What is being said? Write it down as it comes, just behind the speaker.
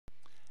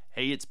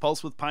Hey, it's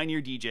Pulse with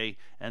Pioneer DJ,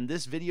 and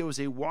this video is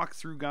a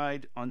walkthrough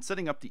guide on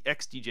setting up the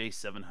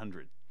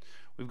XDJ-700.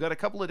 We've got a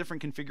couple of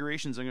different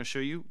configurations I'm going to show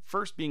you,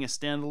 first being a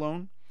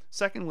standalone,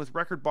 second with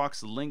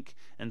rekordbox link,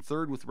 and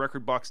third with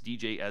rekordbox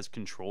DJ as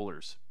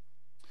controllers.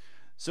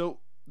 So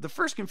the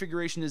first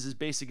configuration is as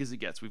basic as it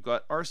gets. We've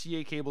got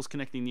RCA cables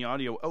connecting the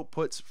audio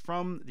outputs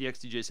from the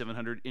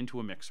XDJ-700 into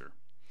a mixer.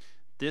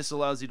 This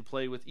allows you to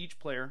play with each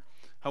player.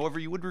 However,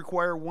 you would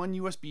require one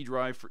USB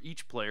drive for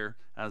each player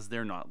as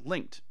they're not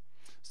linked.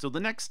 So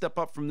the next step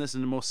up from this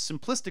in the most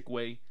simplistic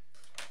way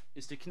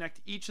is to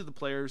connect each of the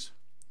players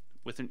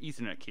with an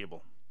Ethernet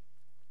cable.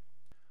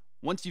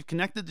 Once you've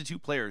connected the two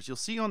players, you'll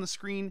see on the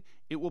screen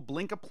it will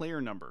blink a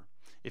player number.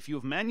 If you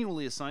have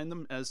manually assigned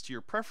them as to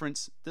your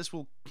preference, this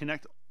will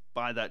connect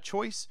by that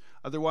choice.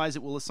 Otherwise,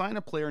 it will assign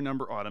a player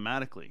number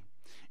automatically.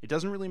 It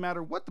doesn't really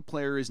matter what the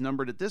player is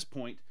numbered at this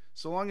point,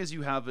 so long as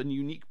you have a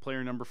unique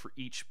player number for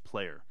each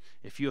player.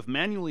 If you have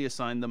manually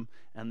assigned them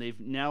and they've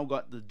now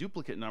got the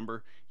duplicate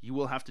number, you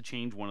will have to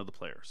change one of the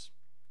players.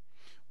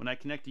 When I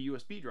connect a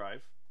USB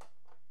drive,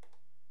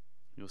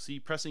 you'll see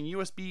pressing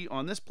USB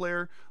on this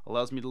player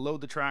allows me to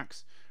load the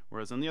tracks,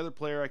 whereas on the other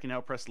player I can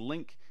now press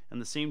link and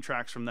the same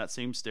tracks from that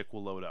same stick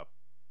will load up.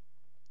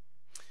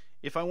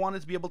 If I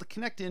wanted to be able to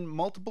connect in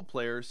multiple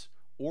players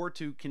or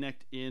to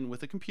connect in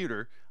with a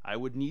computer, I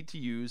would need to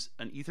use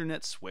an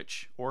Ethernet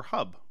switch or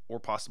hub, or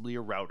possibly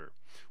a router.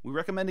 We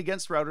recommend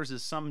against routers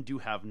as some do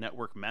have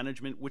network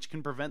management, which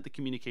can prevent the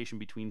communication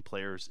between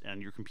players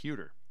and your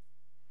computer.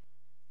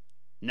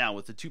 Now,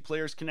 with the two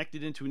players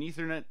connected into an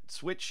Ethernet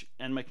switch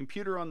and my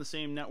computer on the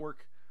same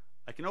network,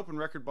 I can open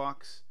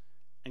rekordbox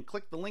and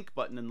click the link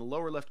button in the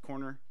lower left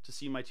corner to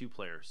see my two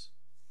players.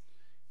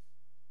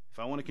 If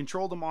I want to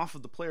control them off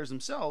of the players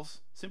themselves,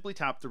 simply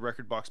tap the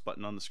rekordbox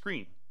button on the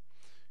screen.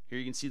 Here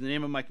you can see the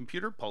name of my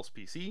computer, Pulse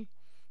PC.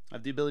 I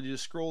have the ability to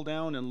scroll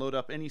down and load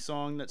up any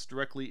song that's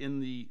directly in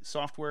the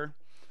software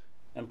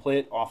and play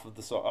it off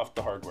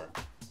the hardware.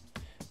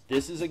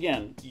 This is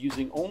again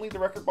using only the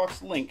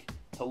rekordbox link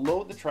to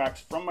load the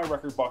tracks from my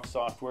rekordbox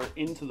software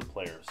into the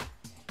players.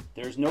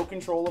 There's no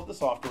control of the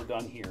software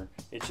done here.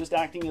 It's just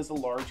acting as a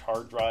large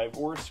hard drive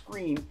or a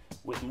screen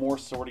with more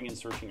sorting and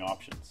searching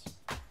options.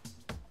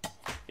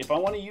 If I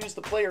want to use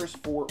the players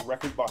for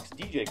rekordbox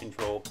DJ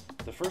control,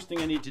 the first thing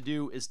I need to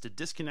do is to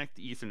disconnect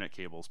the Ethernet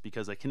cables,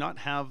 because I cannot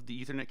have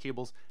the Ethernet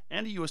cables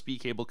and a USB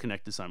cable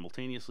connected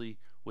simultaneously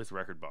with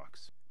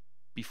rekordbox.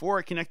 Before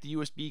I connect the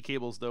USB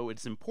cables though,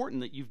 it's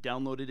important that you've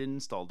downloaded and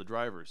installed the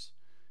drivers.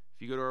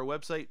 If you go to our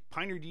website,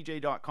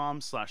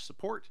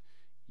 pioneerdj.com/support,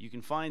 you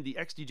can find the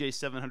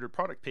XDJ-700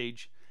 product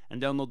page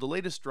and download the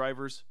latest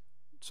drivers,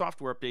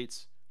 software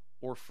updates,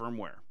 or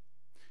firmware.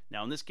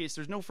 Now in this case,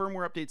 there's no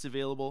firmware updates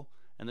available,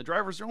 and the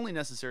drivers are only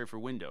necessary for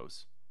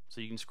Windows,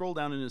 so you can scroll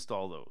down and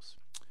install those.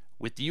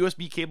 With the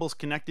USB cables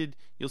connected,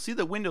 you'll see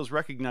that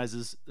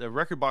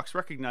rekordbox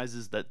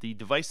recognizes that the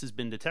device has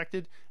been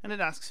detected, and it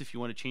asks if you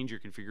want to change your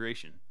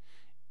configuration.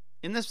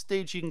 In this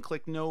stage you can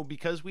click no,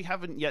 because we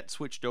haven't yet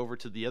switched over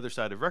to the other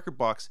side of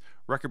rekordbox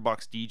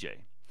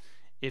DJ.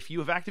 If you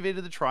have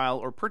activated the trial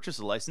or purchased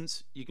a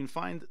license, you can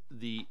find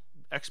the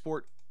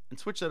export and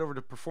switch that over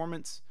to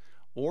performance,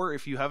 or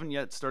if you haven't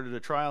yet started a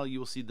trial, you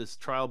will see this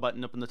trial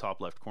button up in the top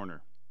left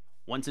corner.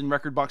 Once in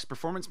rekordbox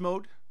performance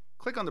mode,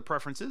 click on the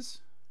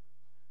preferences,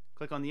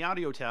 click on the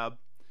audio tab,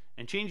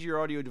 and change your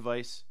audio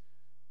device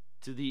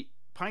to the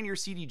Pioneer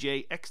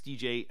CDJ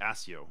XDJ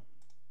ASIO.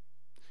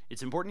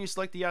 It's important you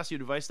select the ASIO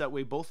device, that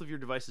way both of your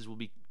devices will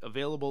be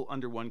available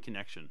under one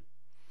connection.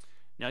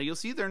 Now you'll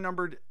see they're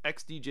numbered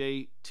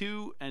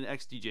XDJ2 and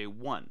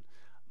XDJ1.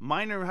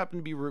 Mine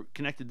happen to be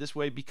connected this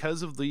way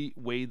because of the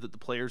way that the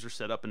players are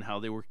set up and how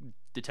they were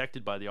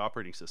detected by the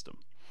operating system.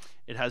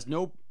 It has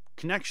no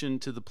connection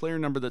to the player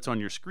number that's on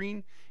your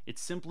screen. It's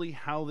simply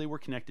how they were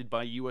connected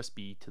by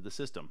USB to the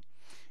system.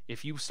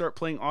 If you start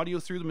playing audio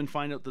through them and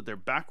find out that they're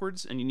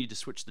backwards and you need to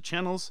switch the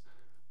channels,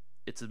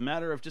 it's a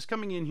matter of just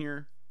coming in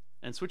here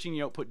and switching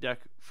the output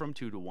deck from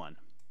 2 to 1.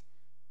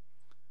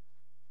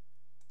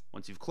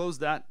 Once you've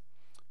closed that,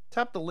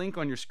 tap the link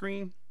on your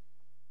screen,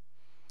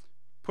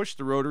 push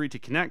the rotary to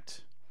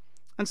connect,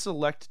 and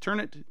turn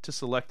it to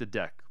select a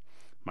deck.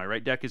 My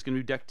right deck is going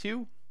to be deck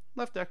 2,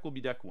 left deck will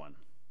be deck 1.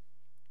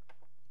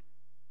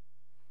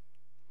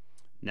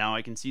 Now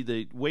I can see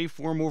the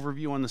waveform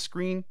overview on the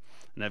screen,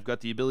 and I've got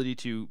the ability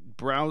to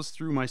browse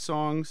through my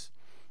songs,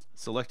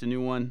 select a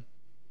new one,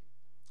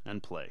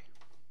 and play.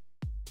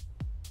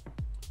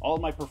 All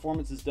of my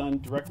performance is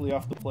done directly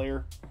off the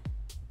player.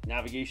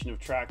 Navigation of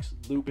tracks,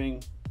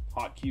 looping,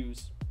 hot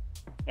cues,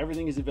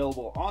 everything is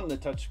available on the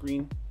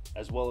touchscreen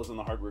as well as on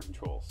the hardware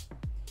controls.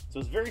 So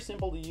it's very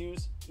simple to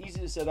use, easy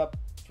to set up,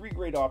 3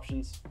 great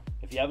options.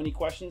 If you have any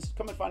questions,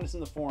 come and find us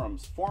in the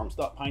forums,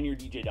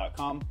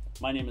 forums.pioneerdj.com.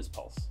 My name is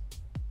Pulse.